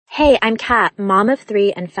Hey, I'm Kat, mom of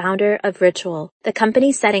 3 and founder of Ritual, the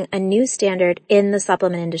company setting a new standard in the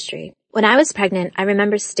supplement industry. When I was pregnant, I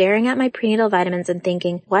remember staring at my prenatal vitamins and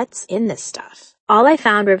thinking, what's in this stuff? All I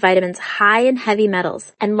found were vitamins high in heavy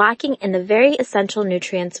metals and lacking in the very essential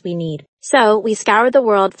nutrients we need. So we scoured the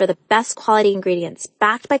world for the best quality ingredients,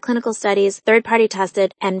 backed by clinical studies, third-party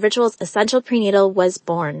tested, and Ritual's Essential Prenatal was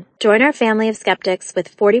born. Join our family of skeptics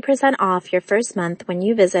with 40% off your first month when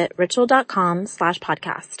you visit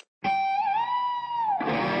ritual.com/podcast.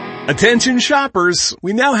 Attention shoppers,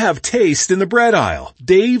 we now have taste in the bread aisle.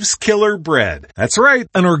 Dave's Killer Bread. That's right,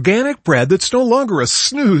 an organic bread that's no longer a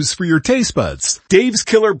snooze for your taste buds. Dave's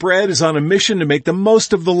Killer Bread is on a mission to make the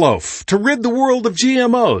most of the loaf, to rid the world of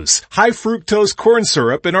GMOs, high fructose corn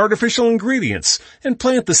syrup, and artificial ingredients, and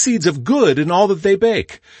plant the seeds of good in all that they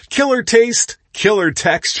bake. Killer taste, killer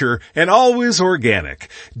texture, and always organic.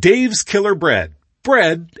 Dave's Killer Bread.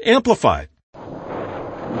 Bread amplified.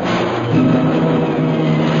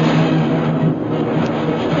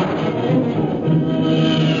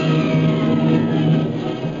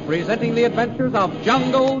 Presenting the adventures of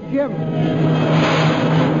Jungle Jim.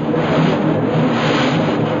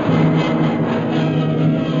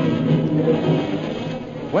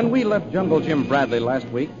 When we left Jungle Jim Bradley last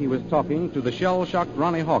week, he was talking to the shell-shocked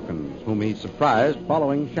Ronnie Hawkins, whom he surprised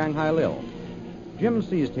following Shanghai Lil. Jim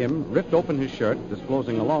seized him, ripped open his shirt,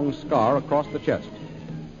 disclosing a long scar across the chest.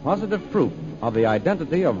 Positive proof of the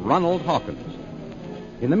identity of Ronald Hawkins.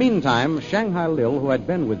 In the meantime, Shanghai Lil, who had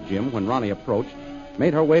been with Jim when Ronnie approached,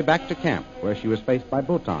 made her way back to camp, where she was faced by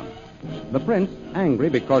Bhutan. The prince, angry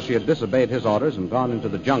because she had disobeyed his orders and gone into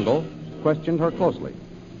the jungle, questioned her closely,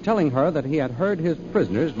 telling her that he had heard his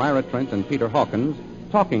prisoners, Myra Trent and Peter Hawkins,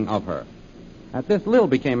 talking of her. At this, Lil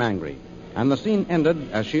became angry, and the scene ended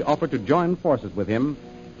as she offered to join forces with him,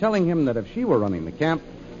 telling him that if she were running the camp,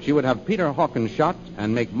 she would have Peter Hawkins shot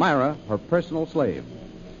and make Myra her personal slave.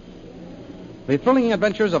 The thrilling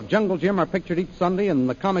adventures of Jungle Jim are pictured each Sunday in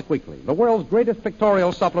the Comic Weekly, the world's greatest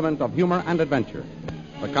pictorial supplement of humor and adventure.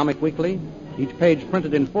 The Comic Weekly, each page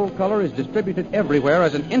printed in full color, is distributed everywhere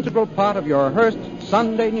as an integral part of your Hearst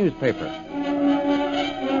Sunday newspaper.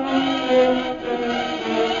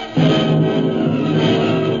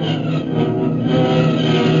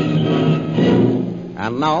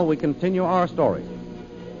 And now we continue our story.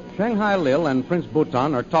 Shanghai Lil and Prince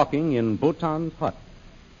Bhutan are talking in Bhutan's hut.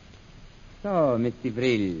 So, Mr.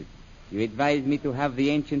 Brill, you advised me to have the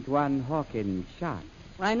Ancient One Hawkins shot.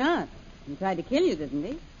 Why not? He tried to kill you, didn't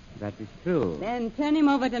he? That is true. Then turn him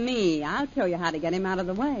over to me. I'll show you how to get him out of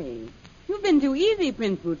the way. You've been too easy,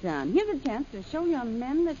 Prince Bhutan. Here's a chance to show your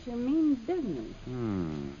men that you mean business.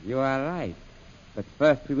 You are right. But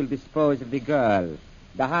first we will dispose of the girl.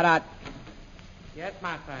 Daharat. Yes,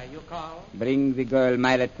 master. You call? Bring the girl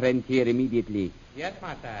Myra Trent here immediately. Yes,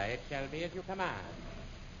 master. It shall be as you command.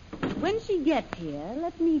 When she gets here,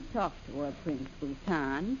 let me talk to her, Prince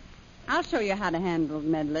Bhutan. I'll show you how to handle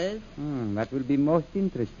meddlers. That will be most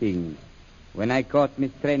interesting. When I caught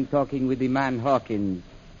Miss Trent talking with the man Hawkins,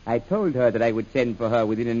 I told her that I would send for her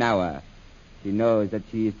within an hour. She knows that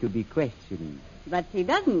she is to be questioned. But she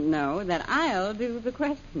doesn't know that I'll do the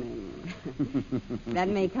questioning. That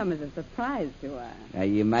may come as a surprise to her. I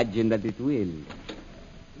imagine that it will.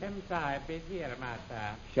 Mem Sahib is here,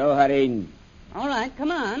 master. Show her in. All right,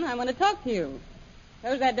 come on. I want to talk to you.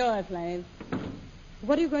 Close that door, slave.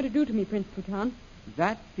 What are you going to do to me, Prince Bhutan?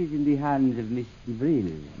 That is in the hands of Miss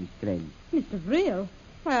Vril, Miss Trent. Mr. Vril?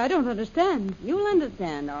 Why, I don't understand. You'll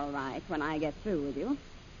understand, all right, when I get through with you.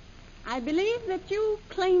 I believe that you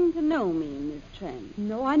claim to know me, Miss Trent.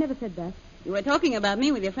 No, I never said that. You were talking about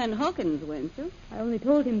me with your friend Hawkins, weren't you? I only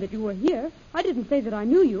told him that you were here. I didn't say that I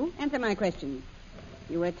knew you. Answer my question.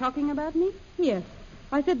 You were talking about me? Yes.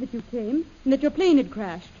 I said that you came and that your plane had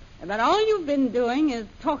crashed. But all you've been doing is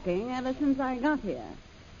talking ever since I got here.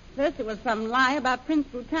 First it was some lie about Prince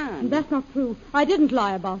Bhutan. That's not true. I didn't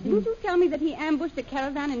lie about him. Didn't you tell me that he ambushed a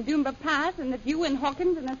caravan in Dumba Pass and that you and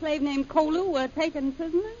Hawkins and a slave named Kolu were taken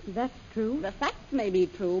prisoners? That's true. The facts may be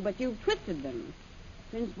true, but you've twisted them.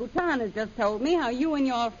 Prince Bhutan has just told me how you and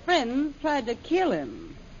your friends tried to kill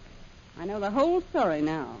him. I know the whole story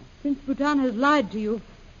now. Prince Bhutan has lied to you.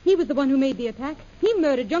 He was the one who made the attack. He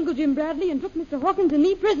murdered Jungle Jim Bradley and took Mr. Hawkins and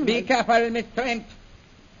me prisoners. Be careful, Miss Trent.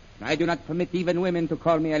 I do not permit even women to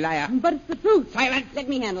call me a liar. But it's the truth. Silence. Let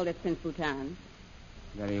me handle this, Prince Bhutan.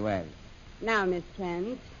 Very well. Now, Miss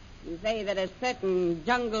Trent, you say that a certain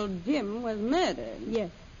Jungle Jim was murdered. Yes.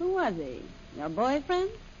 Who was he? Your boyfriend?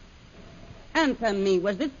 Answer me.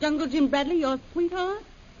 Was this Jungle Jim Bradley your sweetheart?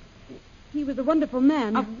 He was a wonderful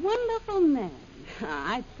man. A wonderful man.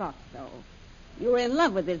 I thought so. You were in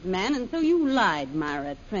love with this man, and so you lied,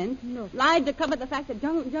 Myra Trent. No. Lied to cover the fact that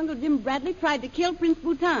Jungle Jim Bradley tried to kill Prince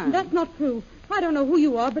Bhutan. That's not true. I don't know who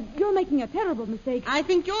you are, but you're making a terrible mistake. I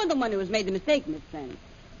think you're the one who has made the mistake, Miss Trent.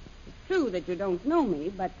 It's true that you don't know me,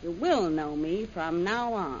 but you will know me from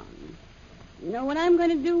now on. You know what I'm going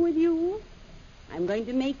to do with you? I'm going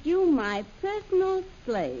to make you my personal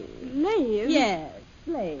slave. Slave? Yes,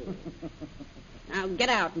 slave. Now get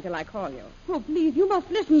out until I call you. Oh, please, you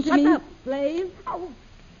must listen to Shut me. up, slave. Oh.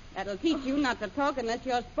 That'll teach you not to talk unless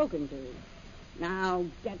you're spoken to. Now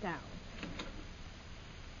get out.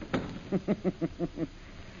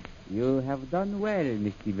 You have done well,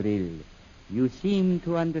 Mr. Brill. You seem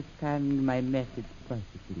to understand my message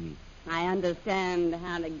perfectly. I understand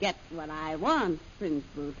how to get what I want, Prince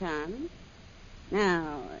Bhutan.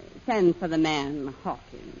 Now, send for the man,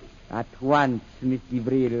 Hawkins. At once, Mr.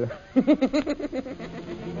 Brill.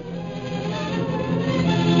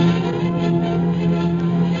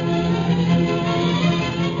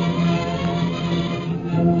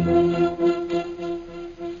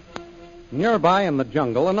 Nearby in the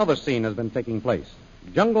jungle, another scene has been taking place.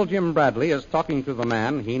 Jungle Jim Bradley is talking to the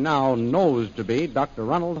man he now knows to be Dr.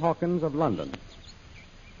 Ronald Hawkins of London.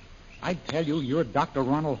 I tell you, you're Dr.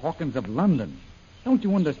 Ronald Hawkins of London. Don't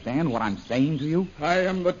you understand what I'm saying to you? I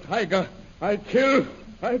am the tiger. I kill.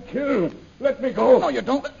 Let me go. No, you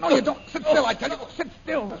don't. No, you don't. Sit still, I tell you. Sit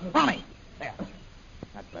still. Ronnie. There.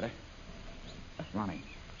 That's better. Ronnie,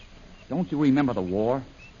 don't you remember the war?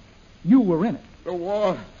 You were in it. The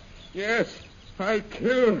war. Yes, I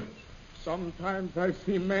kill. Sometimes I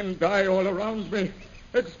see men die all around me.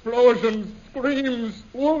 Explosions, screams,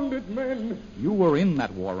 wounded men. You were in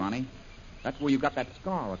that war, Ronnie. That's where you got that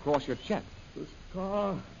scar across your chest. The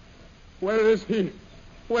scar. Where is he?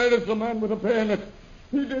 Where is the man with the bayonet?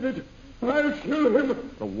 He did it. I'll kill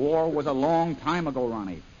him. The war was a long time ago,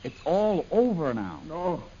 Ronnie. It's all over now.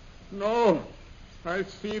 No. I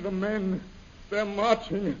see the men. They're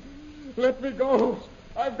marching. Let me go.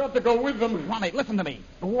 I've got to go with them. Ronnie, listen to me.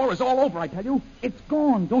 The war is all over, I tell you. It's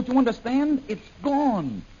gone. Don't you understand? It's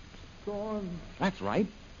gone. Gone. That's right.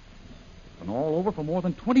 It's been all over for more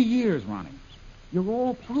than 20 years, Ronnie. You're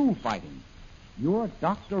all through fighting. You're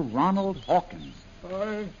Dr. Ronald Hawkins.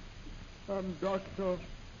 I am Dr.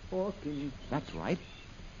 Hawkins. That's right.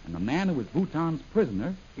 And the man who was Bhutan's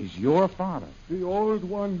prisoner is your father. The old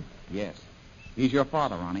one. Yes. He's your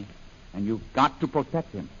father, Ronnie. And you've got to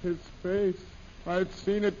protect him. His face. I've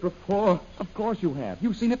seen it before. Of course you have.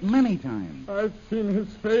 You've seen it many times. I've seen his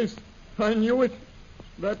face. I knew it.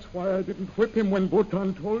 That's why I didn't whip him when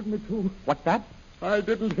Bhutan told me to. What's that? I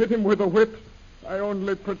didn't hit him with a whip. I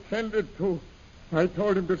only pretended to. I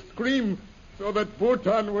told him to scream so that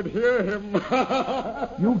Bhutan would hear him.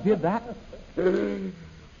 You did that?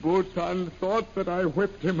 Bhutan thought that I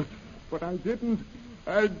whipped him, but I didn't.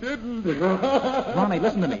 Ronnie,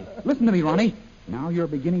 listen to me. Listen to me, Ronnie. Now you're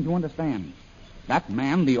beginning to understand. That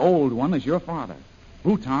man, the old one, is your father.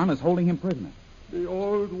 Bhutan is holding him prisoner. The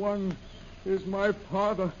old one is my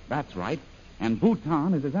father. That's right. And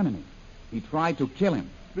Bhutan is his enemy. He tried to kill him.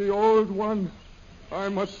 The old one. I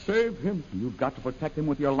must save him. You've got to protect him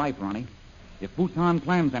with your life, Ronnie. If Bhutan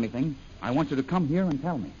plans anything, I want you to come here and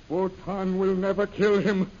tell me. Bhutan will never kill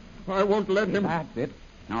him. I won't let him. That's it.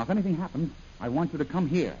 Now, if anything happens, I want you to come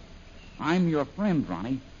here. I'm your friend,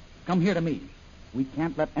 Ronnie. Come here to me. We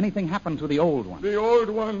can't let anything happen to the old one. The old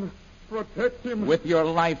one. Protect him. With your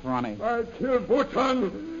life, Ronnie. I killed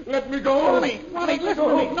Bhutan. Let me go. Ronnie, listen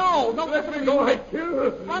to me. No, let me go. I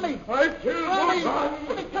killed. Ronnie. I killed Ronnie. Bhutan.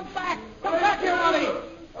 Ronnie, come back. Come back here, Ronnie.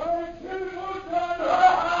 I killed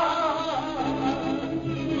Bhutan.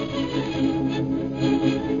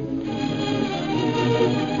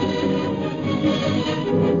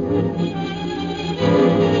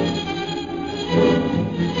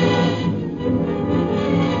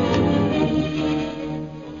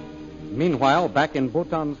 Meanwhile, back in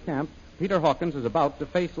Bhutan's camp, Peter Hawkins is about to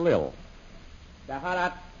face Lil.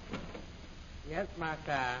 Daharat, Yes,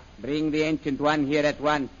 master. bring the ancient one here at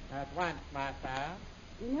once. At once, master.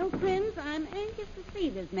 You know, Prince, I'm anxious to see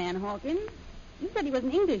this man, Hawkins. You said he was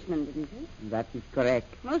an Englishman, didn't you? That is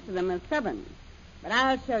correct. Most of them are stubborn. But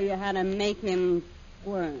I'll show you how to make him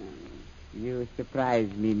squirm. You surprise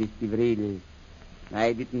me, Mr. Vril.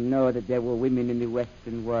 I didn't know that there were women in the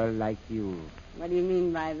Western world like you. What do you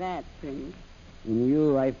mean by that, Prince? In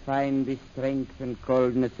you, I find the strength and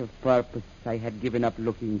coldness of purpose I had given up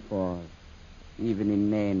looking for, even in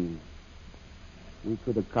men. We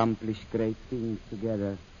could accomplish great things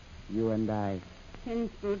together, you and I.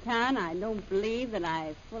 Prince Bhutan, I don't believe that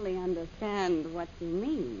I fully understand what you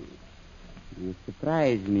mean. You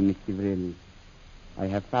surprise me, Mr. Vril. I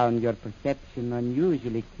have found your perception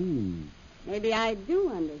unusually keen. Maybe I do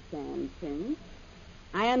understand, Prince.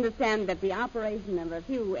 I understand that the operation of a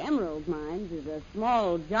few emerald mines is a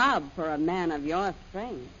small job for a man of your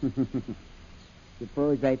strength.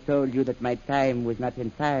 Suppose I told you that my time was not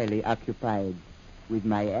entirely occupied with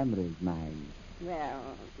my emerald mine. Well,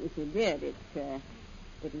 if you did, it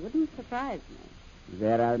wouldn't surprise me.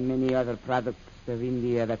 There are many other products of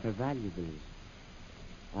India that are valuable.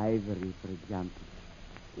 Ivory, for example.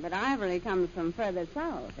 But ivory comes from further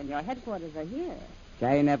south, and your headquarters are here.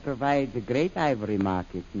 China provides a great ivory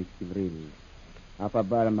market, Mr. Vril. Upper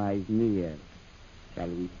Burma is near. Shall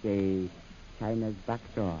we say China's back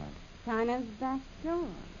door? China's back door.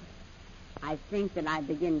 I think that I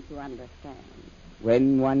begin to understand.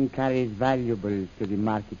 When one carries valuables to the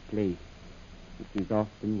marketplace, it is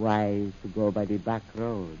often wise to go by the back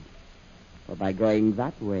road. For by going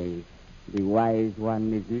that way, the wise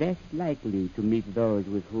one is less likely to meet those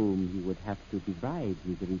with whom he would have to divide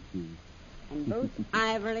his riches. And both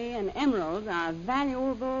ivory and emeralds are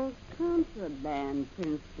valuable contraband,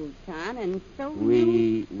 Prince Bhutan, and so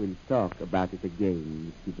we will talk about it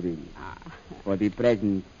again, Mr. Vril. For the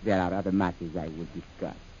present, there are other matters I would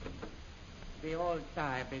discuss. The old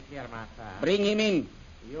type is here, master. Bring him in.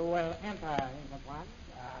 You will enter in at once.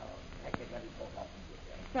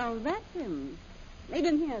 So that's him. Lead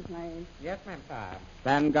him here, slave. Yes, ma'am, sir.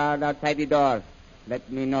 Stand guard outside the door. Let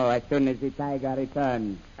me know as soon as the tiger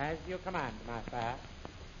returns. As you command, master.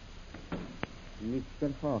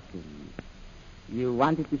 Mr. Hawkins, you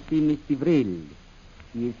wanted to see Mr. Vril.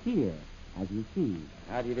 He is here, as you see.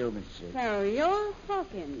 How do you do, Mr. So you're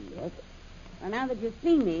Hawkins. Yes. Well, now that you've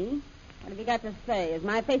seen me, what have you got to say? Is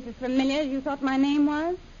my face as familiar as you thought my name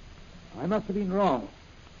was? I must have been wrong.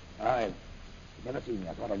 I've never seen you.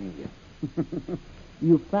 I thought I knew you.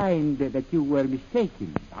 You find that you were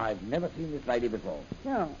mistaken. I've never seen this lady before.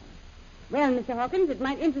 So. Well, Mr. Hawkins, it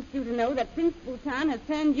might interest you to know that Prince Bhutan has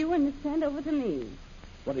turned you and Miss Trent over to me.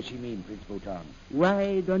 What does she mean, Prince Bhutan?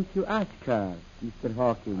 Why don't you ask her, Mr.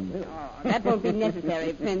 Hawkins? Oh, that won't be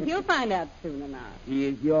necessary, Prince. You'll find out soon enough. He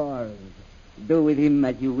is yours. Do with him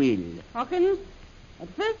as you will. Hawkins, at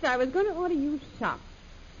first I was going to order you shot.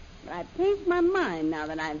 But I've changed my mind now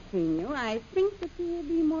that I've seen you. I think that you will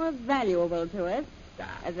be more valuable to us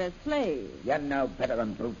as a slave. You're no better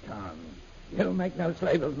than Bhutan. You'll make no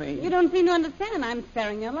slave of me. You don't seem to understand. I'm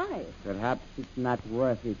sparing your life. Perhaps it's not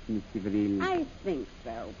worth it, Mr. Vril. I think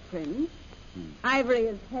so, Prince. Ivory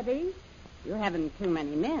is heavy. You haven't too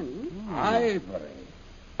many men. Ivory.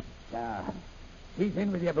 He's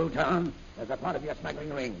in with you, Bhutan. As a part of your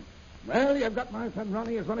smuggling ring. Well, you've got my son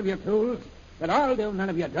Ronnie as one of your tools, but I'll do none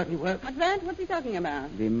of your dirty work. What's that? What's he talking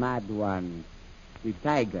about? The mad one. The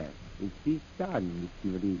tiger. It's his son,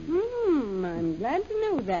 Mr. Vril. I'm glad to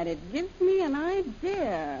know that. It gives me an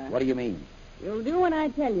idea. What do you mean? You'll do what I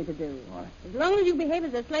tell you to do. What? As long as you behave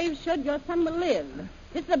as a slave should, your son will live.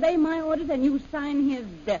 Disobey my orders and you sign his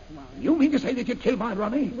death warrant. You mean to say that you'd kill my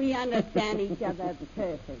Ronnie? We understand each other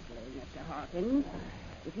perfectly, Mr. Hawkins.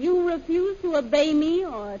 If you refuse to obey me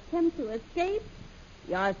or attempt to escape,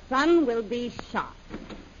 your son will be shot.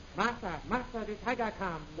 Master, the tiger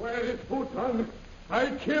comes. Where is Bhutan?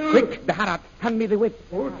 I kill... Quick, Bharat, hand me the whip.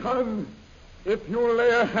 Bhutan, if you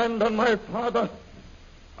lay a hand on my father,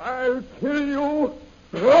 I'll kill you.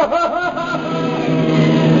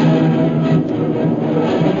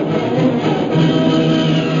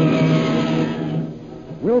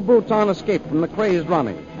 Will Bhutan escape from the crazed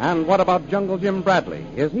Ronnie? And what about Jungle Jim Bradley?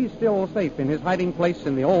 Is he still safe in his hiding place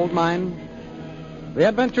in the old mine? The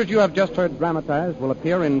adventures you have just heard dramatized will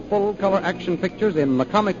appear in full-color action pictures in the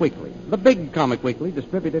Comic Weekly, the big Comic Weekly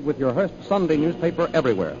distributed with your Hearst Sunday newspaper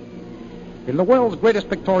everywhere. In the world's greatest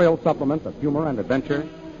pictorial supplement of humor and adventure,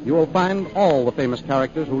 you will find all the famous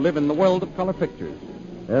characters who live in the world of color pictures.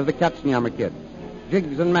 There's the Katzenjammer Kids,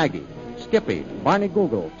 Jiggs and Maggie, Skippy, Barney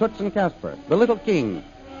Google, Toots and Casper, the Little King,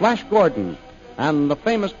 Flash Gordon, and the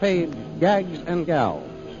famous page Gags and Gals.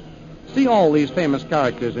 See all these famous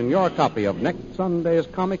characters in your copy of next Sunday's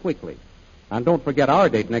Comic Weekly. And don't forget our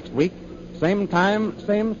date next week, same time,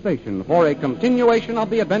 same station, for a continuation of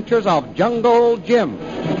the adventures of Jungle Jim.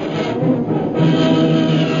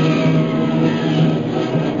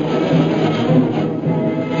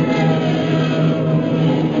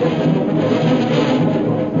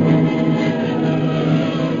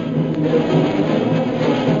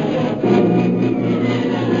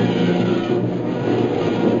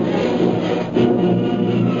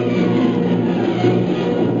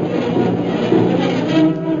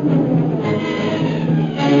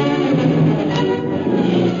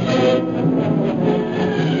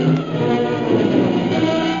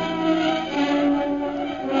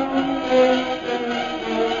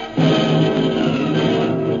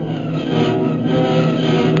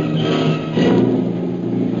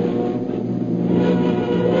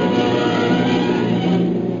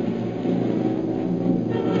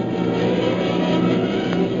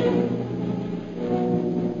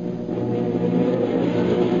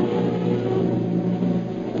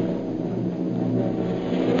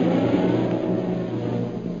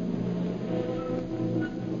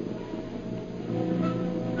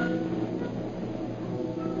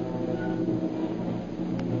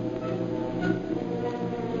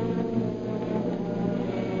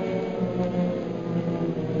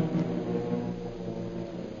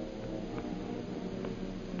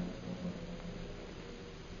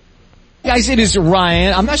 Guys, it is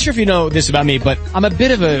Ryan. I'm not sure if you know this about me, but I'm a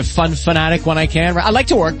bit of a fun fanatic when I can. I like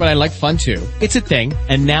to work, but I like fun too. It's a thing.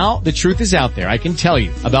 And now the truth is out there. I can tell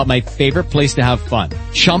you about my favorite place to have fun.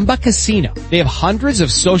 Chumba Casino. They have hundreds of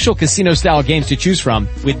social casino style games to choose from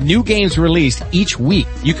with new games released each week.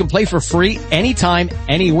 You can play for free anytime,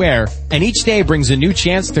 anywhere. And each day brings a new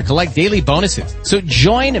chance to collect daily bonuses. So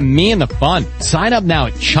join me in the fun. Sign up now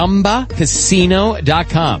at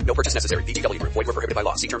ChumbaCasino.com. No purchase necessary. VGW Group. Void where prohibited by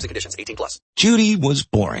law. See terms and conditions. 18+. Judy was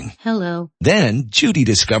boring. Hello. Then Judy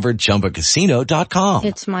discovered ChumbaCasino.com.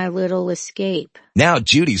 It's my little escape. Now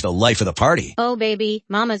Judy's the life of the party. Oh, baby,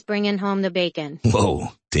 mama's bringing home the bacon. Whoa,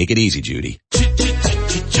 take it easy, Judy.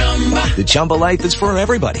 The Chumba life is for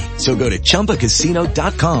everybody. So go to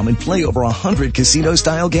ChumbaCasino.com and play over 100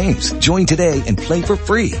 casino-style games. Join today and play for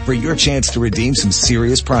free for your chance to redeem some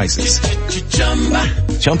serious prizes.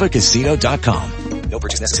 ChumbaCasino.com. No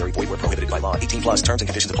purchase necessary. Void where prohibited by law. 18+. Terms and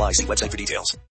conditions apply. See website for details.